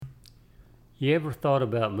You ever thought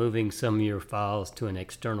about moving some of your files to an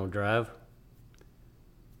external drive?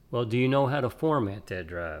 Well, do you know how to format that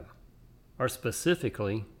drive? Or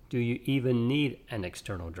specifically, do you even need an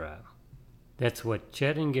external drive? That's what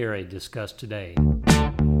Chet and Gary discussed today.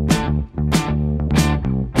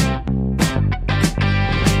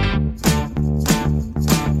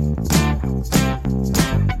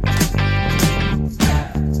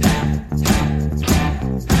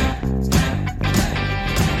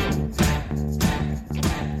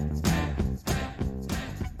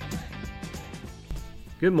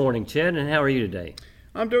 Good morning, Chet, and how are you today?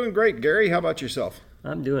 I'm doing great, Gary. How about yourself?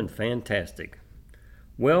 I'm doing fantastic.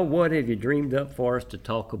 Well, what have you dreamed up for us to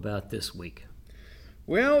talk about this week?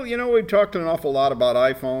 Well, we've talked an awful lot about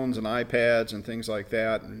iPhones and iPads and things like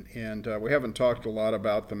that, and we haven't talked a lot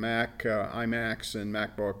about the Mac, iMacs and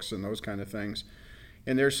MacBooks and those kind of things.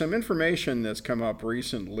 And there's some information that's come up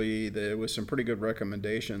recently with some pretty good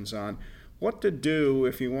recommendations on what to do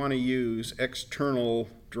if you want to use external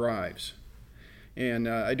drives. And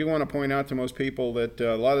I do want to point out to most people that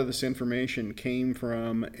a lot of this information came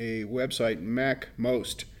from a website,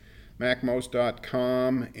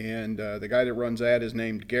 macmost.com, and the guy that runs that is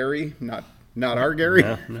named Gary, not our Gary.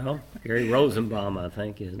 No, Gary Rosenbaum, I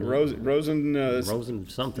think, isn't it? Rosen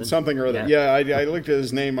something. Something or other. Yeah, I looked at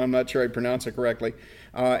his name. I'm not sure I pronounced it correctly.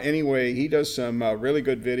 Anyway, he does some really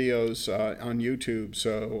good videos on YouTube,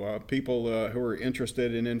 so people who are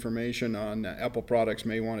interested in information on Apple products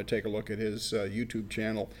may want to take a look at his YouTube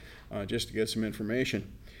channel just to get some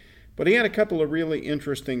information. But he had a couple of really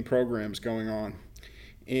interesting programs going on,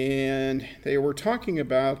 and they were talking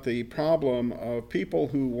about the problem of people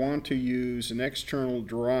who want to use an external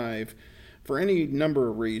drive for any number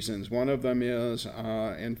of reasons. One of them is,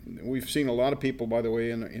 and we've seen a lot of people, by the way,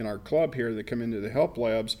 in our club here that come into the help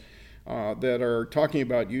labs that are talking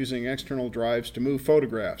about using external drives to move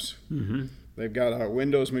photographs. Mm-hmm. They've got a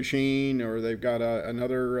Windows machine, or they've got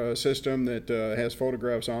another system that has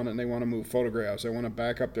photographs on it, and they want to move photographs. They want to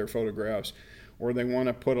back up their photographs, or they want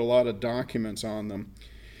to put a lot of documents on them.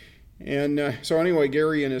 And so anyway,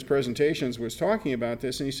 Gary in his presentations was talking about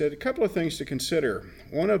this, and he said a couple of things to consider.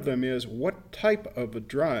 One of them is what type of a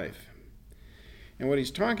drive. And what he's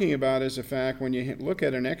talking about is the fact when you look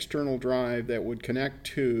at an external drive that would connect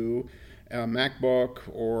to a MacBook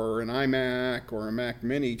or an iMac or a Mac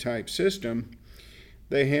Mini type system,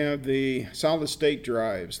 they have the solid state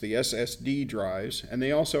drives, the SSD drives, and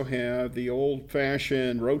they also have the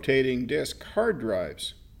old-fashioned rotating disk hard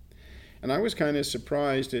drives. And I was kind of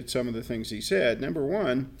surprised at some of the things he said. Number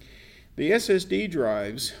one, the SSD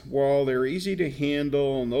drives, while they're easy to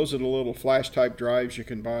handle, and those are the little flash type drives you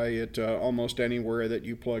can buy at almost anywhere that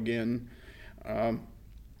you plug in,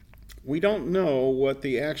 we don't know what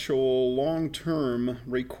the actual long-term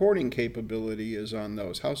recording capability is on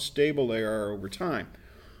those, how stable they are over time.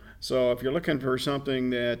 So if you're looking for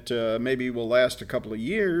something that maybe will last a couple of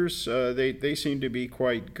years, they seem to be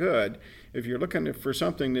quite good. If you're looking for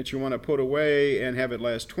something that you want to put away and have it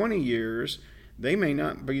last 20 years, they may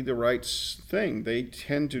not be the right thing. They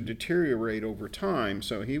tend to deteriorate over time.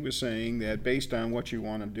 So he was saying that based on what you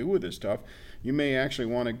want to do with this stuff, you may actually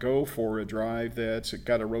want to go for a drive that's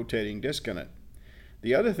got a rotating disk in it.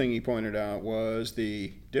 The other thing he pointed out was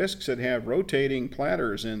the disks that have rotating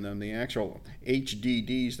platters in them, the actual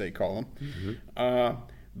HDDs they call them, mm-hmm.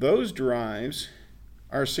 Those drives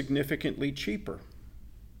are significantly cheaper.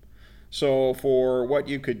 So for what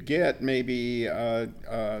you could get maybe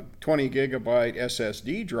a 20 gigabyte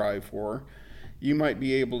SSD drive for, you might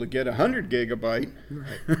be able to get a 100 gigabyte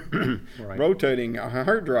right. rotating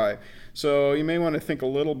hard drive. So you may want to think a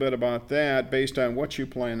little bit about that based on what you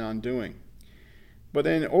plan on doing. But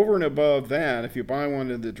then over and above that, if you buy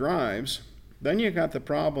one of the drives, then you got the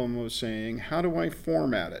problem of saying, how do I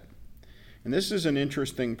format it? And this is an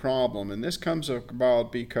interesting problem, and this comes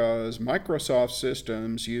about because Microsoft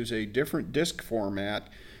systems use a different disk format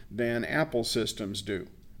than Apple systems do.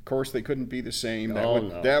 Of course, they couldn't be the same.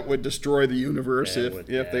 That would destroy the universe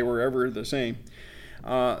if they were ever the same.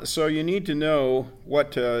 So you need to know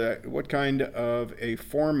what kind of a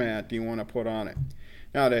format do you want to put on it.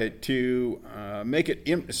 Now, to make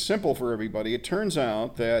it simple for everybody, it turns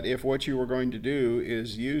out that if what you were going to do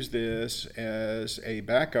is use this as a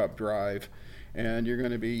backup drive, and you're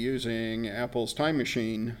going to be using Apple's Time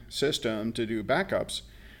Machine system to do backups,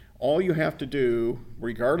 all you have to do,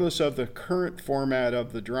 regardless of the current format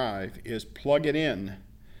of the drive, is plug it in.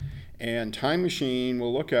 And Time Machine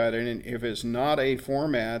will look at it, and if it's not a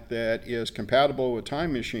format that is compatible with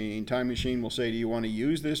Time Machine will say, do you want to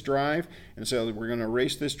use this drive? And so we're going to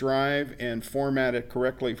erase this drive and format it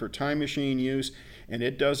correctly for Time Machine use, and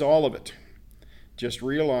it does all of it. Just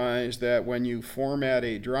realize that when you format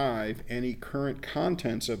a drive, any current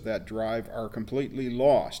contents of that drive are completely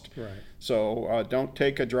lost. Right. So don't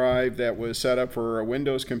take a drive that was set up for a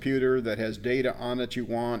Windows computer that has data on it you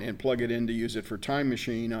want and plug it in to use it for Time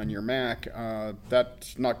Machine on your Mac.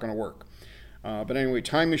 That's not going to work. But anyway,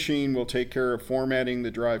 Time Machine will take care of formatting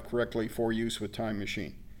the drive correctly for use with Time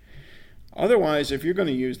Machine. Otherwise, if you're going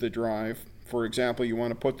to use the drive, for example, you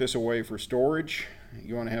want to put this away for storage,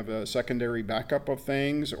 you want to have a secondary backup of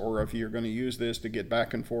things, or if you're going to use this to get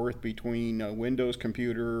back and forth between a Windows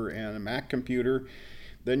computer and a Mac computer,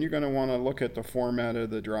 then you're going to want to look at the format of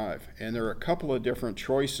the drive. And there are a couple of different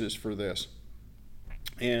choices for this.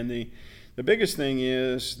 And the biggest thing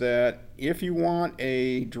is that if you want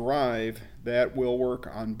a drive that will work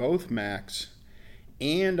on both Macs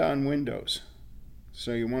and on Windows,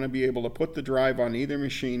 so you want to be able to put the drive on either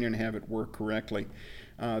machine and have it work correctly,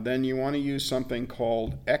 then you want to use something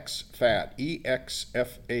called exFAT,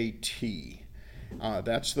 E-X-F-A-T.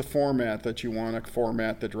 That's the format that you want to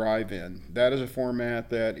format the drive in. That is a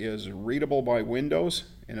format that is readable by Windows,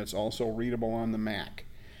 and it's also readable on the Mac.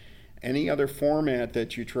 Any other format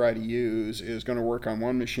that you try to use is going to work on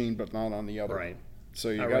one machine but not on the other. Right. So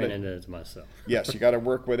you I got ran into it myself. Yes, you got to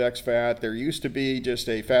work with exFAT. There used to be just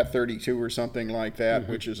a FAT32 or something like that,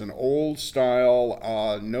 which is an old style.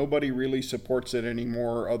 Nobody really supports it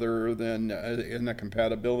anymore other than in the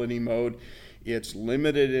compatibility mode. It's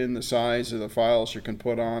limited in the size of the files you can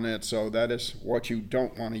put on it, so that is what you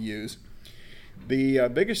don't want to use. The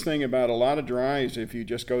biggest thing about a lot of drives, if you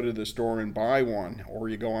just go to the store and buy one, or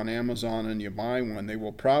you go on Amazon and you buy one, they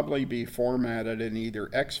will probably be formatted in either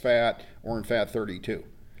exFAT or in FAT32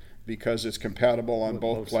 because it's compatible on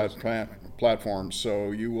both platforms. So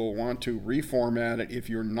you will want to reformat it if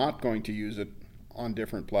you're not going to use it on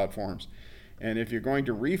different platforms. And if you're going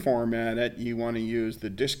to reformat it, you want to use the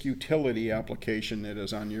disk utility application that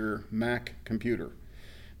is on your Mac computer.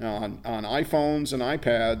 Now, on iPhones and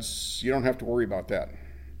iPads, you don't have to worry about that.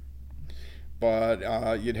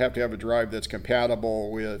 But you'd have to have a drive that's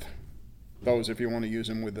compatible with those if you want to use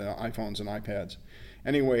them with the iPhones and iPads.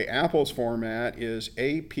 Anyway, Apple's format is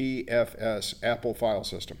APFS, Apple File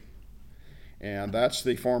System. And that's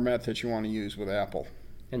the format that you want to use with Apple.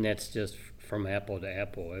 And that's just from Apple to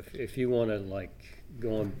Apple. If you want to, like,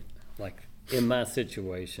 in my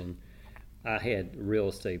situation, I had real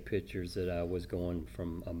estate pictures that I was going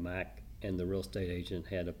from a Mac, and the real estate agent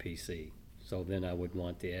had a PC. So then I would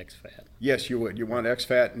want the exFAT. Yes, you would. You want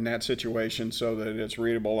exFAT in that situation so that it's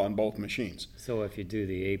readable on both machines. So if you do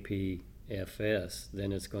the APFS,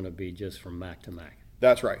 then it's going to be just from Mac to Mac.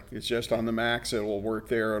 That's right. It's just on the Macs. It will work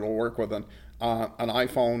there. It'll work with an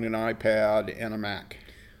iPhone, an iPad, and a Mac.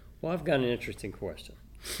 Well, I've got an interesting question.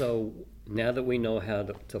 So now that we know how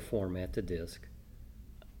to format the disk,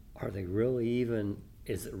 is it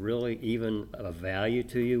really even a value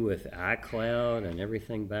to you with iCloud and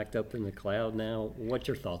everything backed up in the cloud now? What's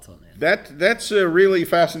your thoughts on that? That's a really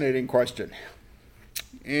fascinating question.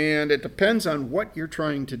 And it depends on what you're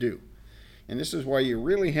trying to do. And this is why you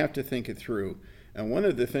really have to think it through. And one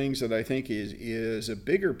of the things that I think is a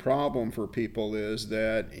bigger problem for people is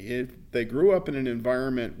that if they grew up in an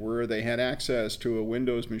environment where they had access to a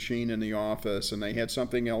Windows machine in the office and they had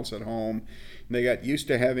something else at home, and they got used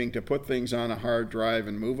to having to put things on a hard drive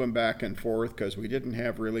and move them back and forth because we didn't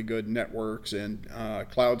have really good networks and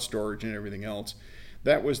cloud storage and everything else,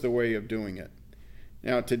 that was the way of doing it.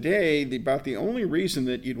 Now today, about the only reason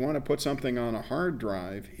that you'd want to put something on a hard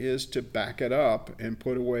drive is to back it up and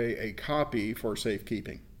put away a copy for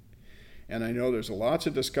safekeeping. And I know there's lots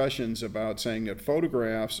of discussions about saying that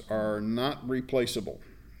photographs are not replaceable,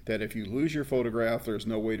 that if you lose your photograph, there's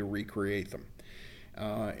no way to recreate them.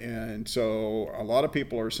 And so a lot of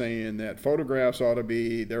people are saying that photographs there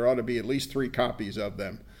ought to be at least 3 copies of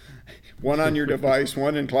them. One on your device,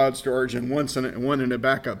 one in cloud storage, and one in a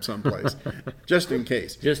backup someplace, just in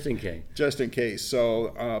case. Just in case. Just in case.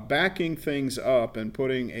 So backing things up and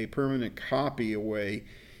putting a permanent copy away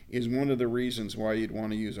is one of the reasons why you'd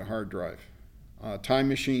want to use a hard drive. Time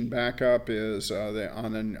machine backup is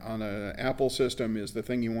on an Apple system is the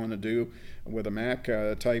thing you want to do with a Mac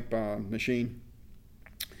type machine,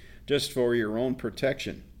 just for your own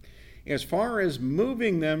protection. As far as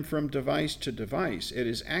moving them from device to device, it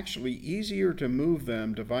is actually easier to move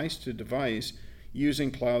them device to device using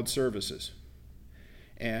cloud services.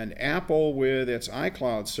 And Apple, with its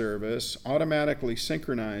iCloud service, automatically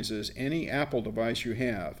synchronizes any Apple device you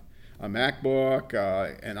have. A MacBook,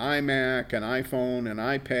 an iMac, an iPhone, an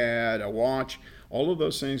iPad, a watch, all of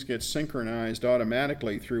those things get synchronized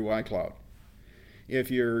automatically through iCloud. If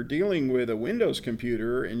you're dealing with a Windows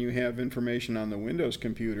computer and you have information on the Windows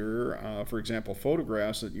computer, for example,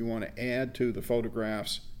 photographs that you want to add to the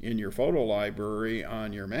photographs in your photo library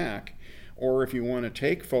on your Mac, or if you want to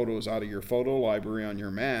take photos out of your photo library on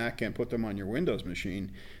your Mac and put them on your Windows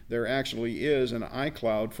machine, there actually is an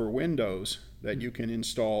iCloud for Windows that you can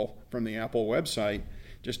install from the Apple website.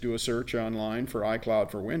 Just do a search online for iCloud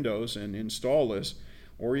for Windows and install this.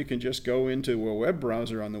 Or you can just go into a web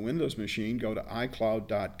browser on the Windows machine, go to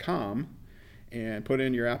iCloud.com, and put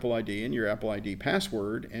in your Apple ID and your Apple ID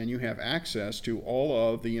password, and you have access to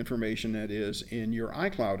all of the information that is in your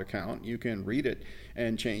iCloud account. You can read it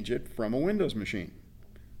and change it from a Windows machine.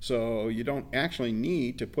 So you don't actually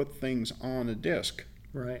need to put things on a disk,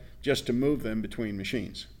 Right. just to move them between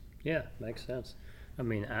machines. Yeah, makes sense. I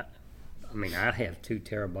mean, I have 2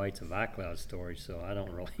 terabytes of iCloud storage, so I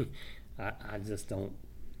don't really, I just don't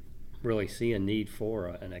really see a need for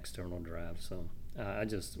an external drive. So I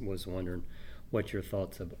just was wondering what your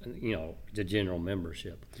thoughts of, the general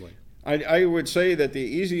membership. I would say that the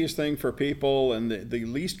easiest thing for people and the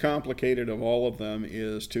least complicated of all of them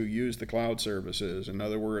is to use the cloud services. In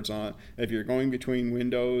other words, if you're going between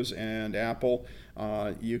Windows and Apple,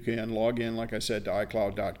 you can log in, like I said, to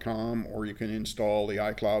iCloud.com, or you can install the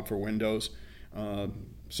iCloud for Windows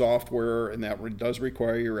software, and that does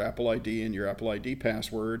require your Apple ID and your Apple ID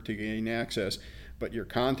password to gain access. But your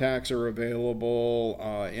contacts are available,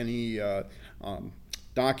 any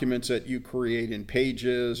documents that you create in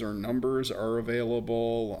Pages or Numbers are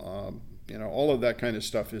available. All of that kind of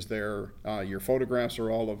stuff is there. Your photographs are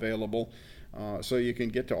all available. So you can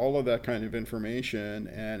get to all of that kind of information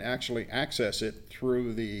and actually access it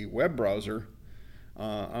through the web browser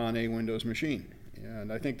on a Windows machine.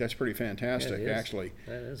 And I think that's pretty fantastic, actually.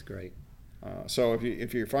 That is great. So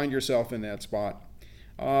if you find yourself in that spot.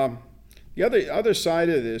 The other side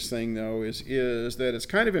of this thing, though, is that it's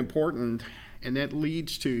kind of important, and that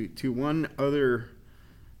leads to one other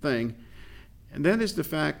thing, and that is the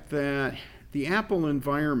fact that the Apple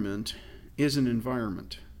environment is an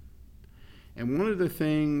environment. And one of the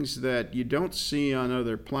things that you don't see on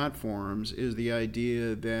other platforms is the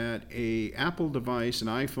idea that a Apple device, an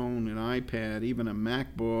iPhone, an iPad, even a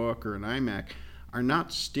MacBook or an iMac, are not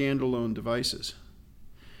standalone devices.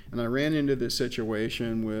 And I ran into this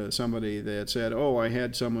situation with somebody that said, oh, I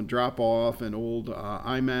had someone drop off an old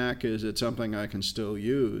iMac. Is it something I can still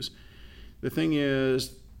use? The thing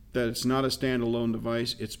is that it's not a standalone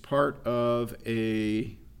device. It's part of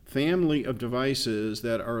a family of devices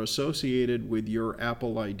that are associated with your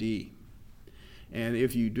Apple ID. And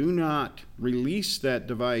if you do not release that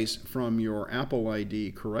device from your Apple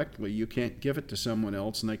ID correctly, you can't give it to someone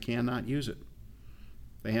else and they cannot use it.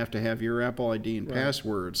 They have to have your Apple ID and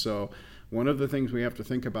password. So one of the things we have to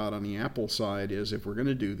think about on the Apple side is if we're going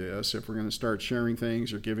to do this, if we're going to start sharing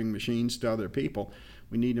things or giving machines to other people,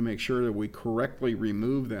 we need to make sure that we correctly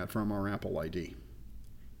remove that from our Apple ID.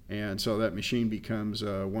 And so that machine becomes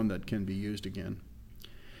one that can be used again.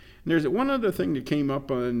 And there's one other thing that came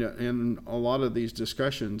up in a lot of these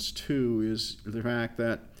discussions too, is the fact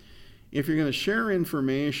that if you're going to share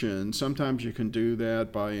information, sometimes you can do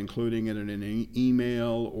that by including it in an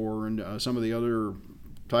email or in some of the other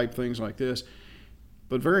type things like this.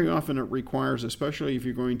 But very often it requires, especially if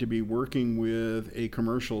you're going to be working with a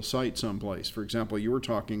commercial site someplace. For example, you were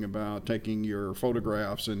talking about taking your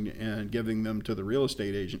photographs and giving them to the real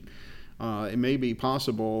estate agent. It may be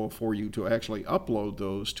possible for you to actually upload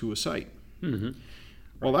those to a site. Mm-hmm.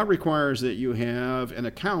 Well, that requires that you have an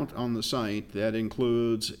account on the site that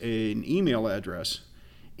includes an email address,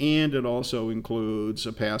 and it also includes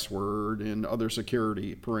a password and other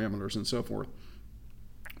security parameters and so forth.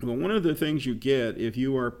 Well, one of the things you get if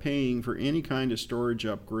you are paying for any kind of storage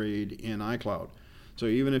upgrade in iCloud, so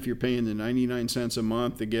even if you're paying the 99 cents a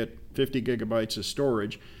month to get 50 gigabytes of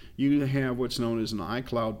storage, you have what's known as an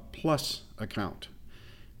iCloud Plus account.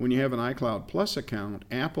 When you have an iCloud Plus account,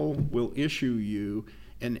 Apple will issue you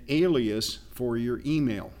an alias for your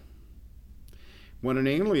email. What an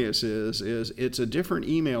alias is it's a different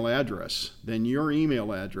email address than your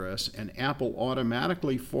email address, and Apple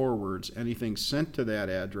automatically forwards anything sent to that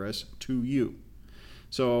address to you.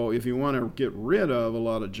 So if you want to get rid of a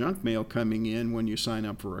lot of junk mail coming in when you sign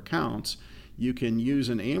up for accounts, you can use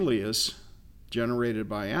an alias generated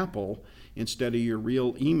by Apple instead of your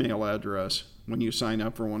real email address when you sign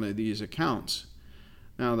up for one of these accounts.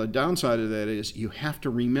 Now, the downside of that is you have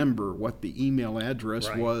to remember what the email address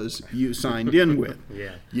Right. was you signed in with.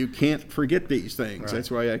 Yeah. You can't forget these things. Right.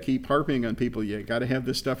 That's why I keep harping on people. You got to have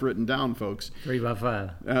this stuff written down, folks.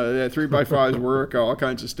 3x5. 3x5s work. All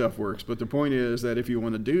kinds of stuff works. But the point is that if you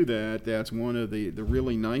want to do that, that's one of the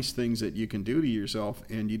really nice things that you can do to yourself,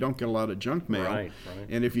 and you don't get a lot of junk mail. Right.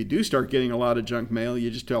 And if you do start getting a lot of junk mail,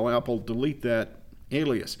 you just tell Apple, delete that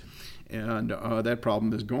alias. And that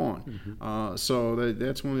problem is gone. So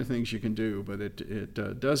that's one of the things you can do. But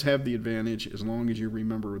it does have the advantage as long as you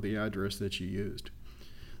remember the address that you used.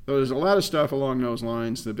 So there's a lot of stuff along those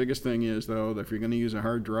lines. The biggest thing is, though, that if you're going to use a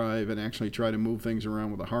hard drive and actually try to move things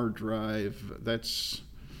around with a hard drive, that's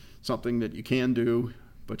something that you can do,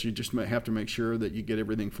 but you just have to make sure that you get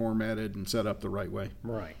everything formatted and set up the right way.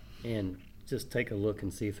 Right. And just take a look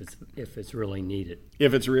and see if it's really needed.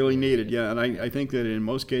 If it's really needed, yeah. And I think that in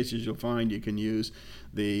most cases you'll find you can use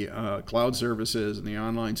the cloud services and the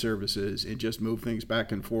online services and just move things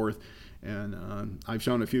back and forth. And I've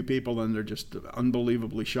shown a few people, and they're just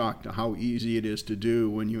unbelievably shocked at how easy it is to do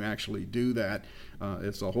when you actually do that.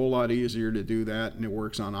 It's a whole lot easier to do that, and it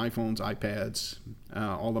works on iPhones, iPads,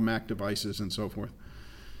 all the Mac devices, and so forth.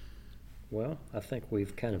 Well, I think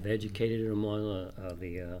we've kind of educated them on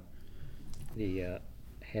the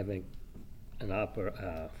having an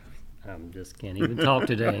opera. Just can't even talk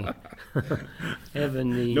today.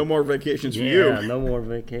 Having the No more vacations for you. Yeah, no more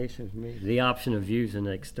vacations for me. The option of using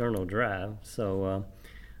an external drive. So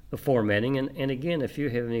the formatting, and again, if you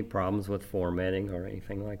have any problems with formatting or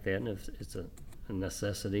anything like that, and if it's a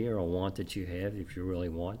necessity or a want that you have, if you really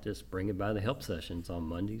want, just bring it by the help sessions on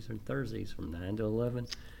Mondays and Thursdays from 9 to 11,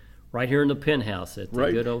 right here in the penthouse at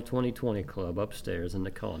the good old 2020 Club upstairs in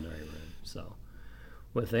the culinary room. So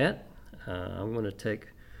with that, I'm going to take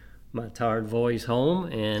my tired voice home,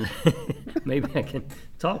 and maybe I can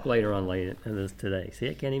talk later on today. See,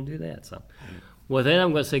 I can't even do that. So with that,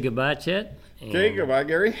 I'm going to say goodbye, Chet. Okay, goodbye,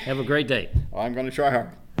 Gary. Have a great day. I'm going to try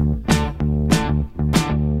hard.